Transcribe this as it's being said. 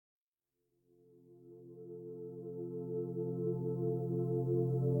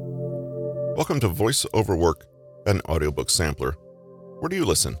Welcome to Voice Over Work, an audiobook sampler. Where do you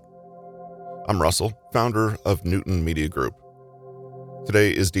listen? I'm Russell, founder of Newton Media Group.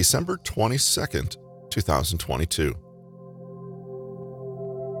 Today is December 22nd, 2022.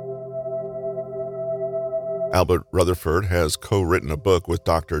 Albert Rutherford has co-written a book with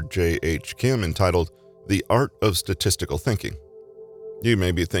Dr. J.H. Kim entitled The Art of Statistical Thinking. You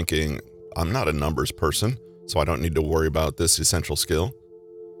may be thinking, I'm not a numbers person, so I don't need to worry about this essential skill.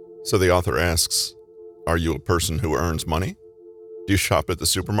 So the author asks, are you a person who earns money? Do you shop at the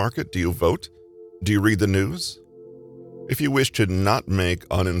supermarket? Do you vote? Do you read the news? If you wish to not make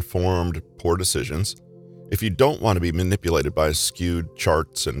uninformed, poor decisions, if you don't want to be manipulated by skewed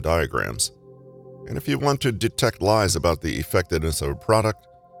charts and diagrams, and if you want to detect lies about the effectiveness of a product,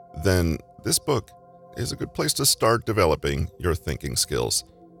 then this book is a good place to start developing your thinking skills.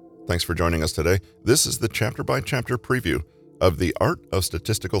 Thanks for joining us today. This is the chapter-by-chapter preview of The Art of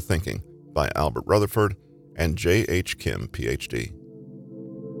Statistical Thinking by Albert Rutherford and J.H. Kim, Ph.D.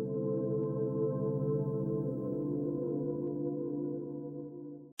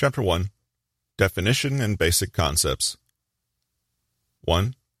 Chapter 1. Definition and Basic Concepts.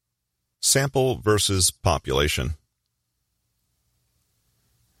 1. Sample versus population.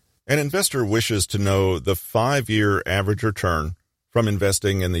 An investor wishes to know the 5-year average return from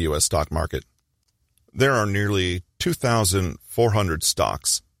investing in the U.S. stock market. There are nearly 2,400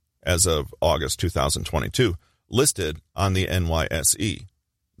 stocks, as of August 2022, listed on the NYSE,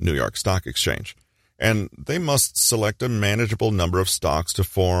 New York Stock Exchange, and they must select a manageable number of stocks to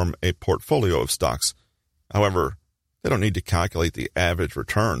form a portfolio of stocks. However, they don't need to calculate the average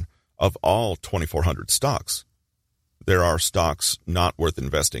return of all 2,400 stocks. There are stocks not worth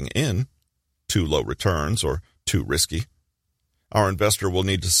investing in, too low returns, or too risky. Our investor will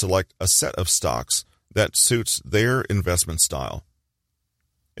need to select a set of stocks that suits their investment style.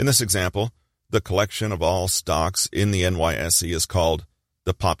 In this example, the collection of all stocks in the NYSE is called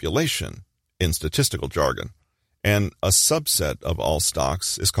the population in statistical jargon, and a subset of all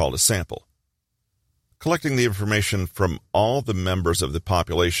stocks is called a sample. Collecting the information from all the members of the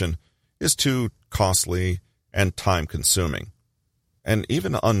population is too costly and time-consuming, and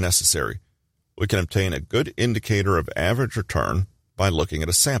even unnecessary. We can obtain a good indicator of average return by looking at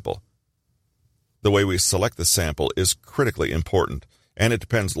a sample. The way we select the sample is critically important, and it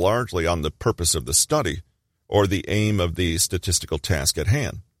depends largely on the purpose of the study or the aim of the statistical task at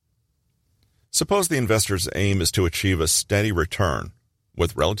hand. Suppose the investor's aim is to achieve a steady return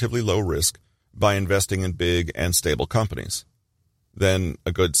with relatively low risk by investing in big and stable companies. Then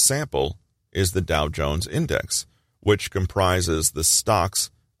a good sample is the Dow Jones Index, which comprises the stocks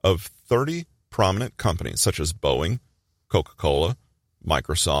of 30 prominent companies such as Boeing, Coca-Cola,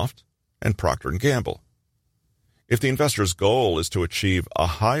 Microsoft, and Procter & Gamble. If the investor's goal is to achieve a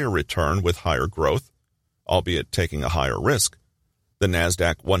higher return with higher growth, albeit taking a higher risk, the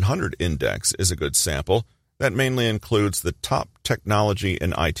NASDAQ 100 Index is a good sample that mainly includes the top technology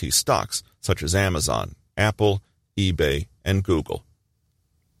and IT stocks such as Amazon, Apple, eBay, and Google.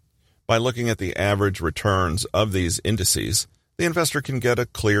 By looking at the average returns of these indices, the investor can get a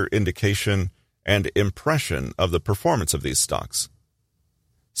clear indication and impression of the performance of these stocks.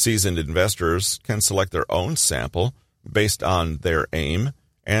 Seasoned investors can select their own sample based on their aim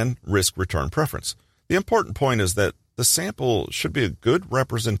and risk-return preference. The important point is that the sample should be a good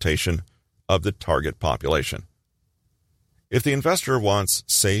representation of the target population. If the investor wants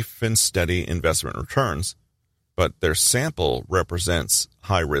safe and steady investment returns, but their sample represents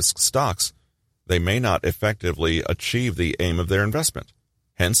high-risk stocks, they may not effectively achieve the aim of their investment.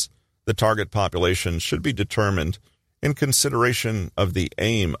 Hence, the target population should be determined in consideration of the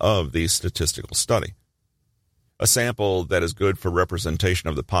aim of the statistical study. A sample that is good for representation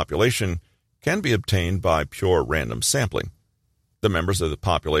of the population can be obtained by pure random sampling. The members of the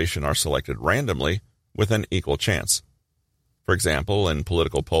population are selected randomly with an equal chance. For example, in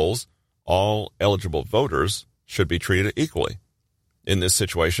political polls, all eligible voters should be treated equally. In this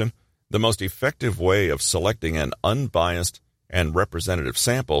situation, the most effective way of selecting an unbiased and representative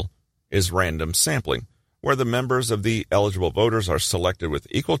sample is random sampling, where the members of the eligible voters are selected with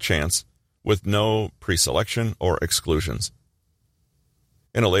equal chance with no preselection or exclusions.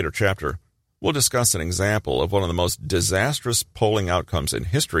 In a later chapter, we'll discuss an example of one of the most disastrous polling outcomes in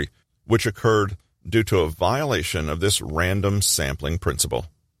history, which occurred due to a violation of this random sampling principle.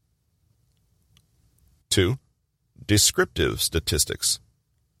 2. Descriptive statistics.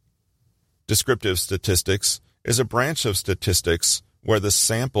 Descriptive statistics is a branch of statistics where the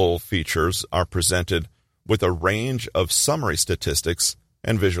sample features are presented with a range of summary statistics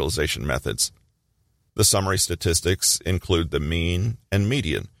and visualization methods. The summary statistics include the mean and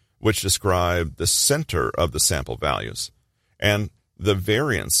median, which describe the center of the sample values, and the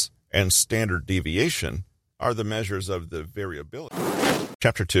variance and standard deviation are the measures of the variability.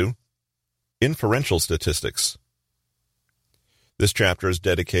 Chapter 2, Inferential Statistics. This chapter is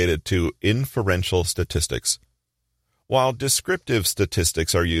dedicated to inferential statistics. While descriptive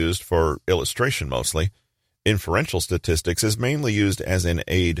statistics are used for illustration mostly, inferential statistics is mainly used as an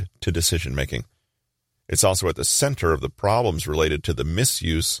aid to decision-making. It's also at the center of the problems related to the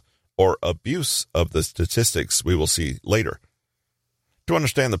misuse or abuse of the statistics we will see later. To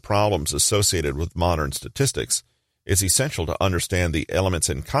understand the problems associated with modern statistics, it's essential to understand the elements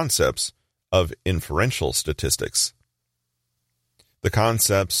and concepts of inferential statistics. The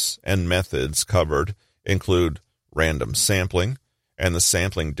concepts and methods covered include random sampling and the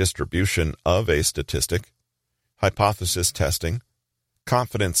sampling distribution of a statistic, hypothesis testing,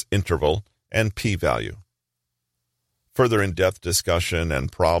 confidence interval, and p-value. Further in-depth discussion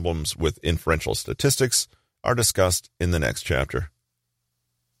and problems with inferential statistics are discussed in the next chapter.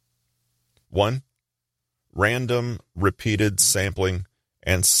 1. Random repeated sampling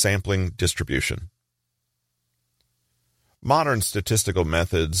and sampling distribution. Modern statistical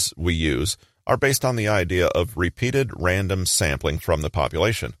methods we use are based on the idea of repeated random sampling from the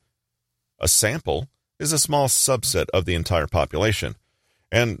population. A sample is a small subset of the entire population,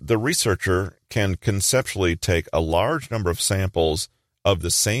 and the researcher can conceptually take a large number of samples of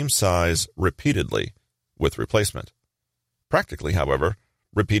the same size repeatedly with replacement. Practically, however,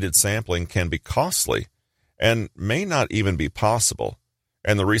 repeated sampling can be costly and may not even be possible,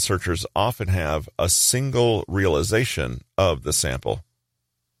 and the researchers often have a single realization of the sample.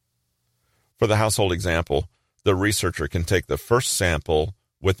 For the household example, the researcher can take the first sample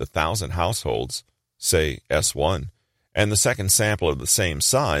with 1,000 households, say S1, and the second sample of the same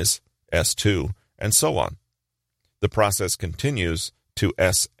size, S2, and so on. The process continues to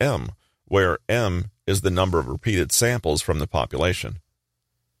SM, where M is the number of repeated samples from the population.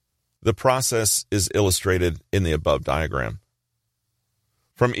 The process is illustrated in the above diagram.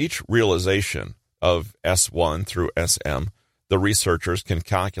 From each realization of S1 through SM, the researchers can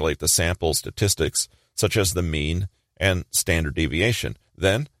calculate the sample statistics, such as the mean and standard deviation.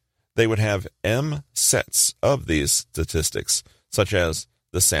 Then, they would have M sets of these statistics, such as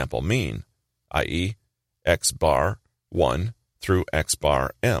the sample mean, i.e., X bar 1 through X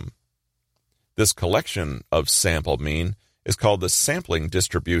bar M. This collection of sample mean is called the sampling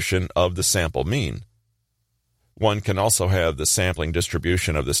distribution of the sample mean. One can also have the sampling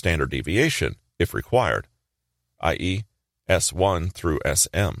distribution of the standard deviation, if required, i.e., S1 through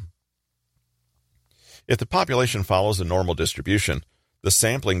SM. If the population follows a normal distribution, the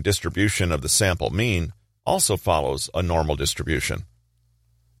sampling distribution of the sample mean also follows a normal distribution.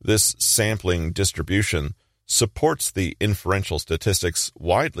 This sampling distribution supports the inferential statistics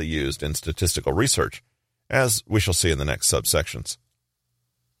widely used in statistical research, as we shall see in the next subsections.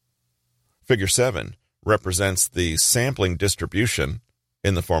 Figure 7 represents the sampling distribution,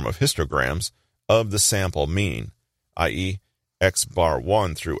 in the form of histograms, of the sample mean, i.e., X bar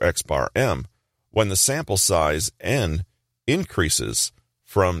 1 through X bar M, when the sample size N increases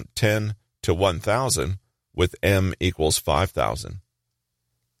from 10 to 1,000 with M equals 5,000.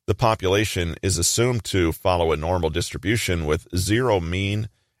 The population is assumed to follow a normal distribution with zero mean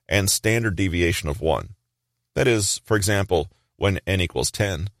and standard deviation of 1. That is, for example, when N equals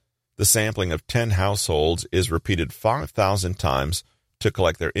 10, the sampling of 10 households is repeated 5,000 times to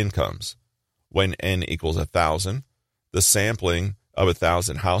collect their incomes. When N equals 1,000, the sampling of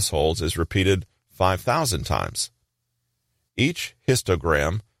 1,000 households is repeated 5,000 times. Each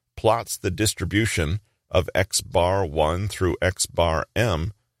histogram plots the distribution of X bar 1 through X bar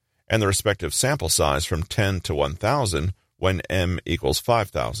M and the respective sample size from 10 to 1,000 when M equals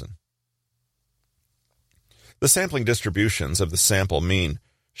 5,000. The sampling distributions of the sample mean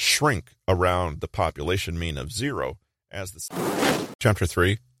shrink around the population mean of 0 as the... Chapter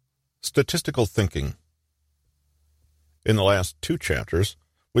 3, Statistical Thinking. In the last 2 chapters,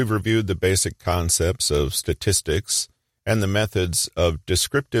 we've reviewed the basic concepts of statistics and the methods of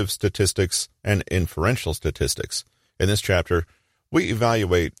descriptive statistics and inferential statistics. In this chapter, we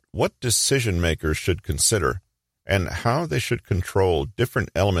evaluate what decision-makers should consider and how they should control different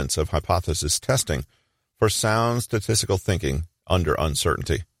elements of hypothesis testing for sound statistical thinking under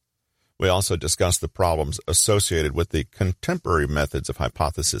uncertainty. We also discuss the problems associated with the contemporary methods of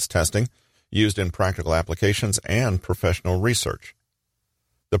hypothesis testing used in practical applications and professional research.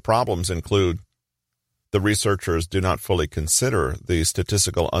 The problems include: the researchers do not fully consider the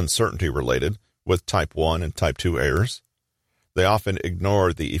statistical uncertainty related with type 1 and type 2 errors. They often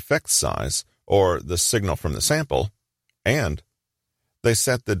ignore the effect size or the signal from the sample, and They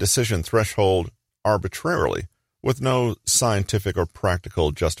set the decision threshold arbitrarily, with no scientific or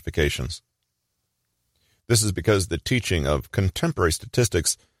practical justifications. This is because the teaching of contemporary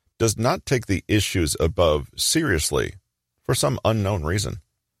statistics does not take the issues above seriously for some unknown reason.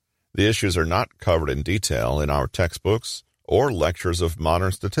 The issues are not covered in detail in our textbooks or lectures of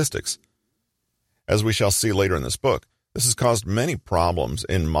modern statistics. As we shall see later in this book, this has caused many problems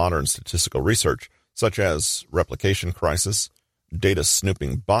in modern statistical research, such as replication crisis, data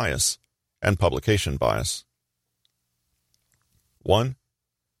snooping bias, and publication bias. 1.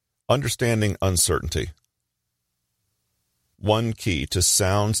 Understanding uncertainty. One key to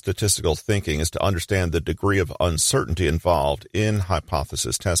sound statistical thinking is to understand the degree of uncertainty involved in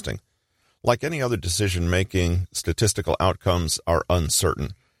hypothesis testing. Like any other decision-making, statistical outcomes are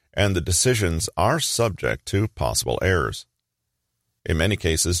uncertain, and the decisions are subject to possible errors. In many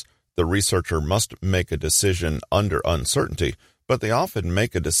cases, the researcher must make a decision under uncertainty, but they often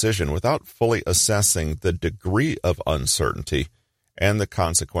make a decision without fully assessing the degree of uncertainty and the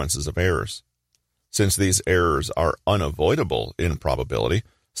consequences of errors. Since these errors are unavoidable in probability,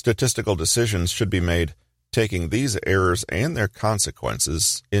 statistical decisions should be made taking these errors and their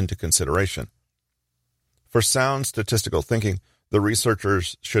consequences into consideration. For sound statistical thinking, the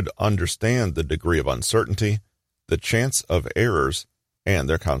researchers should understand the degree of uncertainty, the chance of errors, and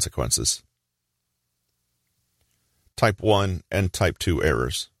their consequences. Type 1 and Type 2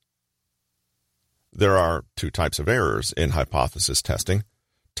 errors. There are two types of errors in hypothesis testing.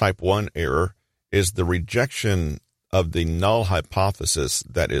 Type 1 error is the rejection of the null hypothesis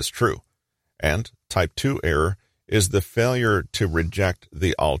that is true, and Type 2 error is the failure to reject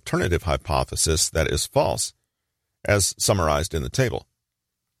the alternative hypothesis that is false, as summarized in the table.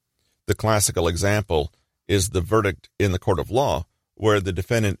 The classical example is the verdict in the court of law, where the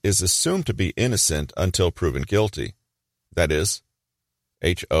defendant is assumed to be innocent until proven guilty. That is,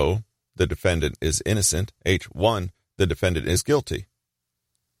 H.O., the defendant is innocent, H1, the defendant is guilty.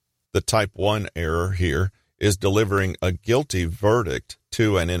 The Type 1 error here is delivering a guilty verdict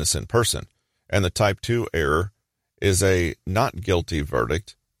to an innocent person, and the Type 2 error is a not guilty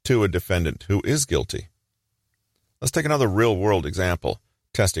verdict to a defendant who is guilty. Let's take another real-world example,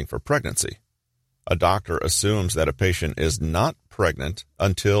 testing for pregnancy. A doctor assumes that a patient is not pregnant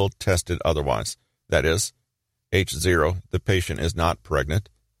until tested otherwise. That is, H0, the patient is not pregnant.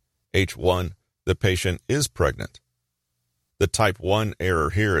 H1, the patient is pregnant. The Type 1 error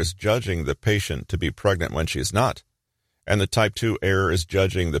here is judging the patient to be pregnant when she is not, and the Type 2 error is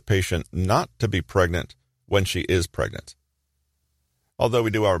judging the patient not to be pregnant when she is pregnant. Although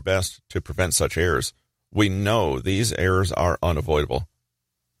we do our best to prevent such errors, we know these errors are unavoidable.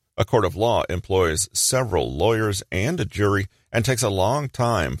 A court of law employs several lawyers and a jury and takes a long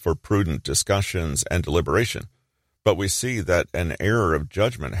time for prudent discussions and deliberation, but we see that an error of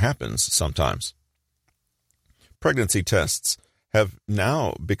judgment happens sometimes. Pregnancy tests have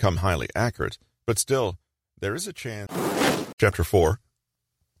now become highly accurate, but still, there is a chance. Chapter 4.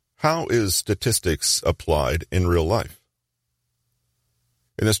 How is statistics applied in real life?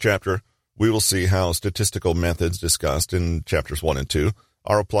 In this chapter, we will see how statistical methods discussed in chapters 1 and 2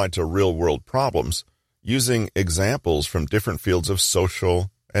 are applied to real-world problems using examples from different fields of social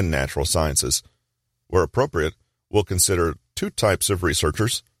and natural sciences. Where appropriate, we'll consider two types of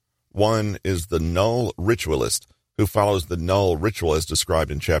researchers. One is the null ritualist, who follows the null ritual as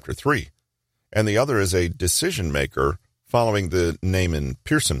described in Chapter 3, and the other is a decision-maker following the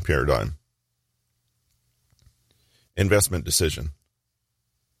Neyman-Pearson paradigm. Investment decision.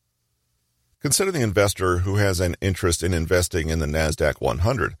 Consider the investor who has an interest in investing in the NASDAQ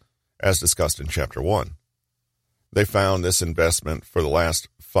 100, as discussed in Chapter 1. They found this investment for the last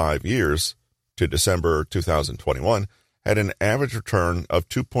 5 years, to December 2021, had an average return of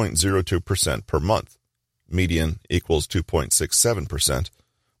 2.02% per month. Median equals 2.67%,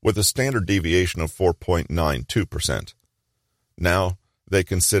 with a standard deviation of 4.92%. Now, they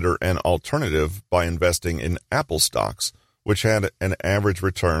consider an alternative by investing in Apple stocks, which had an average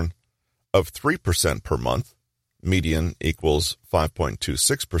return of 3% per month, median equals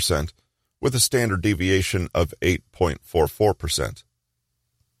 5.26%, with a standard deviation of 8.44%.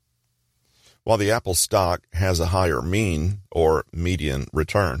 While the Apple stock has a higher mean, or median,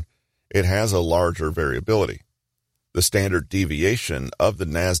 return, it has a larger variability. The standard deviation of the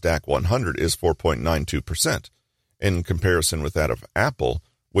NASDAQ 100 is 4.92%, in comparison with that of Apple,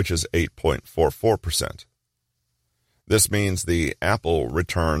 which is 8.44%. This means the Apple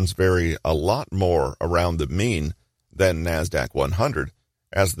returns vary a lot more around the mean than NASDAQ 100,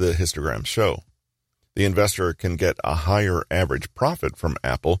 as the histograms show. The investor can get a higher average profit from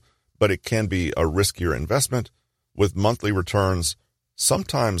Apple, but it can be a riskier investment with monthly returns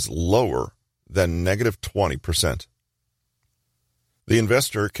sometimes lower than negative 20%. The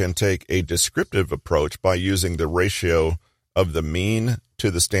investor can take a descriptive approach by using the ratio of the mean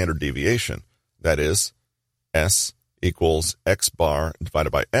to the standard deviation, that is, S equals X bar divided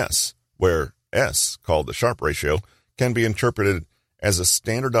by S, where S, called the Sharpe ratio, can be interpreted as a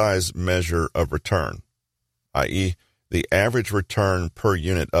standardized measure of return, i.e., the average return per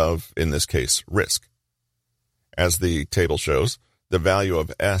unit of, in this case, risk. As the table shows, the value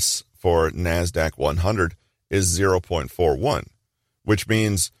of S for NASDAQ 100 is 0.41, which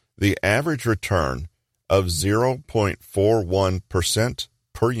means the average return of 0.41%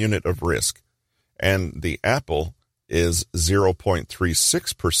 per unit of risk, and the Apple is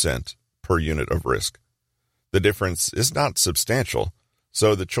 0.36% per unit of risk. The difference is not substantial,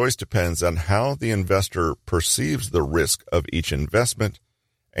 so the choice depends on how the investor perceives the risk of each investment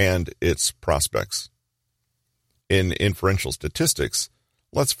and its prospects. In inferential statistics,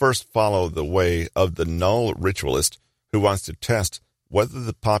 let's first follow the way of the null ritualist who wants to test whether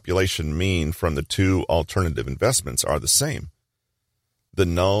the population mean from the two alternative investments are the same. The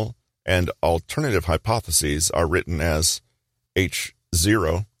null and alternative hypotheses are written as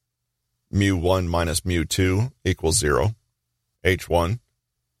H0, mu1 minus mu2 equals 0, H1,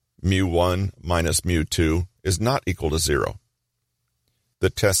 mu1 minus mu2 is not equal to 0. The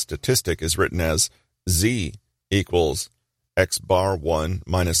test statistic is written as Z equals X bar 1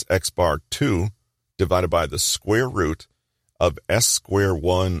 minus X bar 2 divided by the square root of S square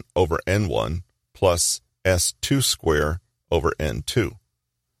 1 over N1 plus S2 square over N2,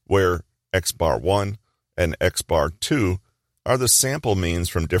 where X bar 1 and X bar 2 are the sample means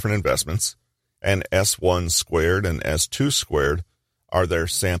from different investments, and S1 squared and S2 squared are their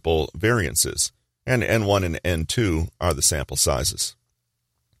sample variances, and N1 and N2 are the sample sizes.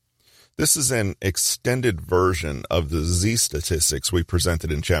 This is an extended version of the Z statistics we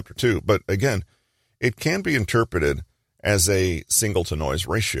presented in Chapter 2, but again, it can be interpreted as a signal-to-noise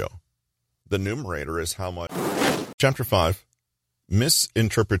ratio. The numerator is how much. Chapter 5,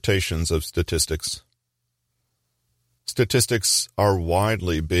 Misinterpretations of Statistics. Statistics are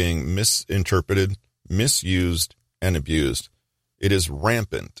widely being misinterpreted, misused, and abused. It is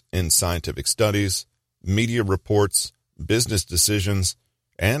rampant in scientific studies, media reports, business decisions,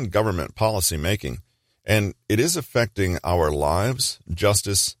 and government policy making, and it is affecting our lives,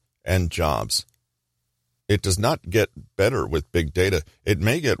 justice, and jobs. It does not get better with big data. It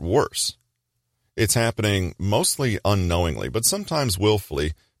may get worse. It's happening mostly unknowingly, but sometimes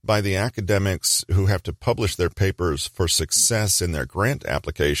willfully, by the academics who have to publish their papers for success in their grant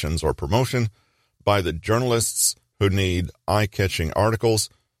applications or promotion, by the journalists who need eye-catching articles,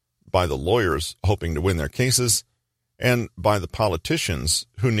 by the lawyers hoping to win their cases, and by the politicians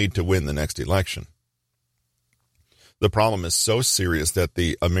who need to win the next election. The problem is so serious that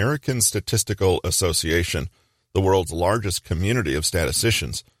the American Statistical Association, the world's largest community of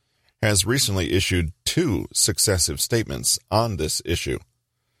statisticians, has recently issued 2 successive statements on this issue.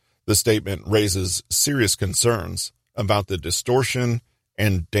 The statement raises serious concerns about the distortion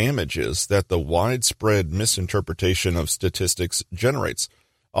and damages that the widespread misinterpretation of statistics generates,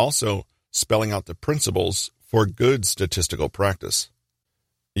 also spelling out the principles for good statistical practice.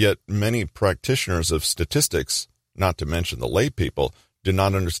 Yet many practitioners of statistics, not to mention the lay people, do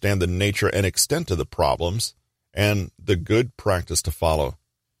not understand the nature and extent of the problems and the good practice to follow.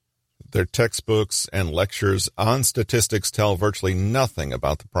 Their textbooks and lectures on statistics tell virtually nothing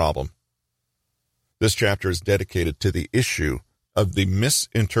about the problem. This chapter is dedicated to the issue of the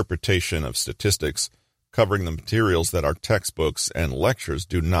misinterpretation of statistics, covering the materials that our textbooks and lectures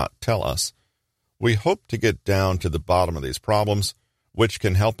do not tell us. We hope to get down to the bottom of these problems, which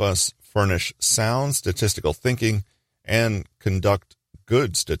can help us furnish sound statistical thinking and conduct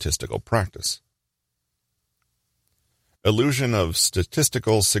good statistical practice. Illusion of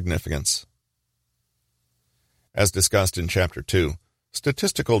statistical significance. As discussed in Chapter 2,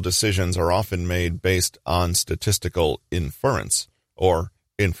 statistical decisions are often made based on statistical inference, or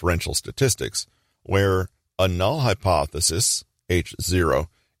inferential statistics, where a null hypothesis, H0,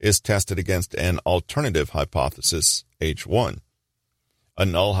 is tested against an alternative hypothesis, H1. A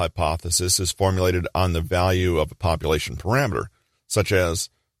null hypothesis is formulated on the value of a population parameter, such as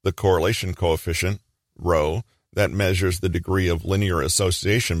the correlation coefficient, rho, that measures the degree of linear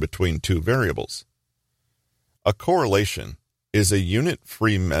association between two variables. A correlation is a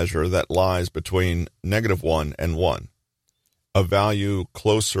unit-free measure that lies between -1 and 1. A value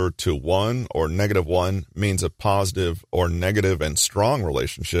closer to 1 or -1 means a positive or negative and strong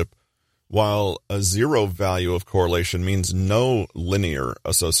relationship, while a 0 value of correlation means no linear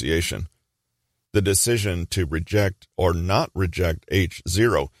association. The decision to reject or not reject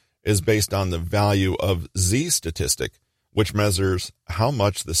H0 is based on the value of Z statistic, which measures how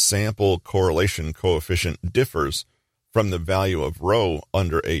much the sample correlation coefficient differs from the value of rho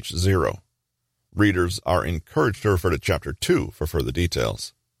under H0. Readers are encouraged to refer to Chapter 2 for further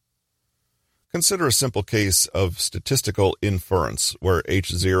details. Consider a simple case of statistical inference where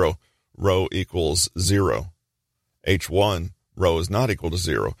H0 rho equals 0. H1 rho is not equal to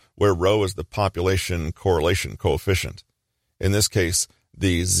 0, where rho is the population correlation coefficient. In this case,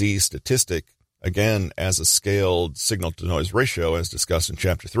 the Z statistic, again as a scaled signal-to-noise ratio as discussed in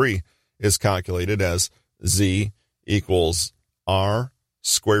Chapter 3, is calculated as Z equals R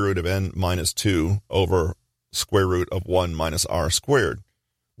square root of n minus 2 over square root of 1 minus R squared,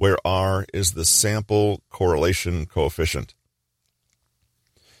 where R is the sample correlation coefficient.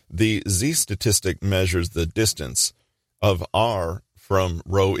 The Z statistic measures the distance of R from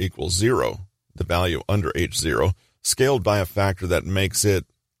rho equals 0, the value under H0, scaled by a factor that makes it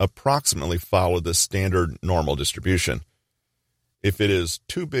approximately follow the standard normal distribution. If it is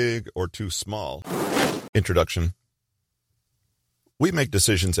too big or too small. Introduction. We make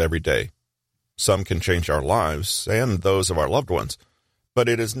decisions every day. Some can change our lives and those of our loved ones, but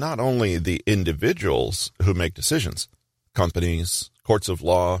it is not only the individuals who make decisions. Companies, courts of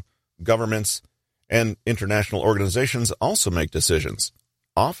law, governments, and international organizations also make decisions,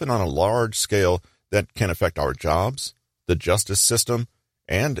 often on a large scale that can affect our jobs, the justice system,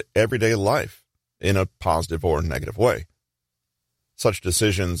 and everyday life in a positive or negative way. Such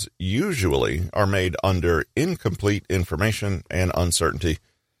decisions usually are made under incomplete information and uncertainty.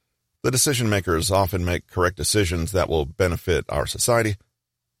 The decision makers often make correct decisions that will benefit our society,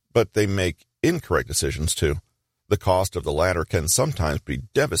 but they make incorrect decisions too. The cost of the latter can sometimes be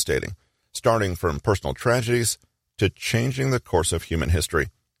devastating, starting from personal tragedies to changing the course of human history.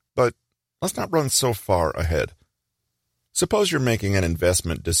 But let's not run so far ahead. Suppose you're making an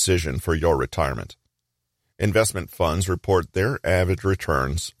investment decision for your retirement. Investment funds report their average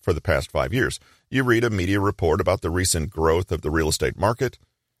returns for the past 5 years. You read a media report about the recent growth of the real estate market,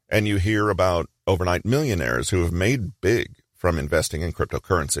 and you hear about overnight millionaires who have made big from investing in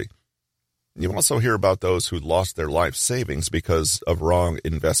cryptocurrency. You also hear about those who lost their life savings because of wrong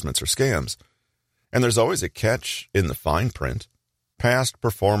investments or scams. And there's always a catch in the fine print. Past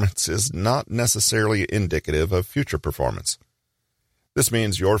performance is not necessarily indicative of future performance. This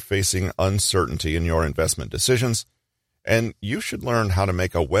means you're facing uncertainty in your investment decisions, and you should learn how to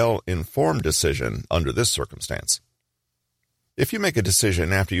make a well-informed decision under this circumstance. If you make a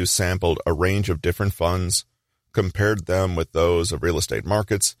decision after you sampled a range of different funds, compared them with those of real estate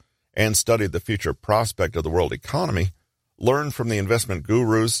markets, and studied the future prospect of the world economy, learn from the investment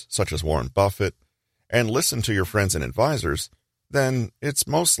gurus such as Warren Buffett, and listen to your friends and advisors, then it's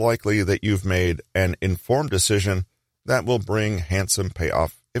most likely that you've made an informed decision that will bring handsome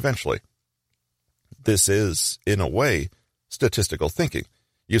payoff eventually. This is, in a way, statistical thinking.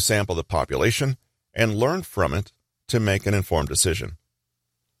 You sample the population and learn from it to make an informed decision.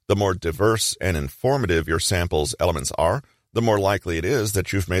 The more diverse and informative your sample's elements are, the more likely it is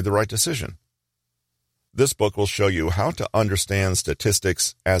that you've made the right decision. This book will show you how to understand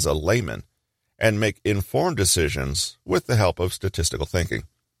statistics as a layman and make informed decisions with the help of statistical thinking.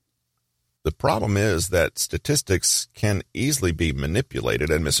 The problem is that statistics can easily be manipulated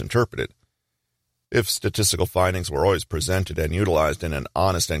and misinterpreted. If statistical findings were always presented and utilized in an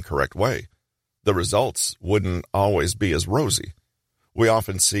honest and correct way, the results wouldn't always be as rosy. We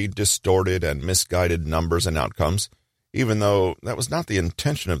often see distorted and misguided numbers and outcomes, even though that was not the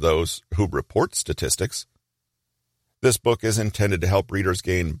intention of those who report statistics. This book is intended to help readers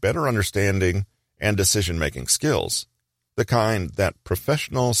gain better understanding and decision-making skills, the kind that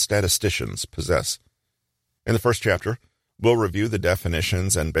professional statisticians possess. In the first chapter, we'll review the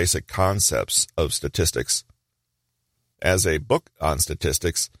definitions and basic concepts of statistics. As a book on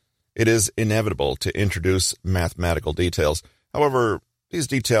statistics, it is inevitable to introduce mathematical details. However, these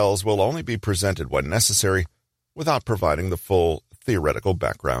details will only be presented when necessary, without providing the full theoretical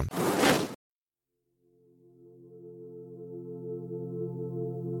background.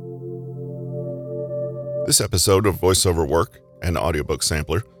 This episode of VoiceOver Work, an audiobook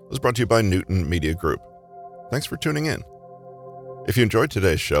sampler, was brought to you by Newton Media Group. Thanks for tuning in. If you enjoyed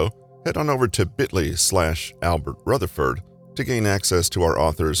today's show, head on over to bit.ly/Albert Rutherford to gain access to our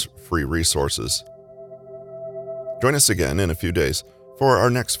author's free resources. Join us again in a few days for our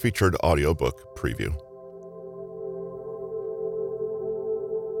next featured audiobook preview.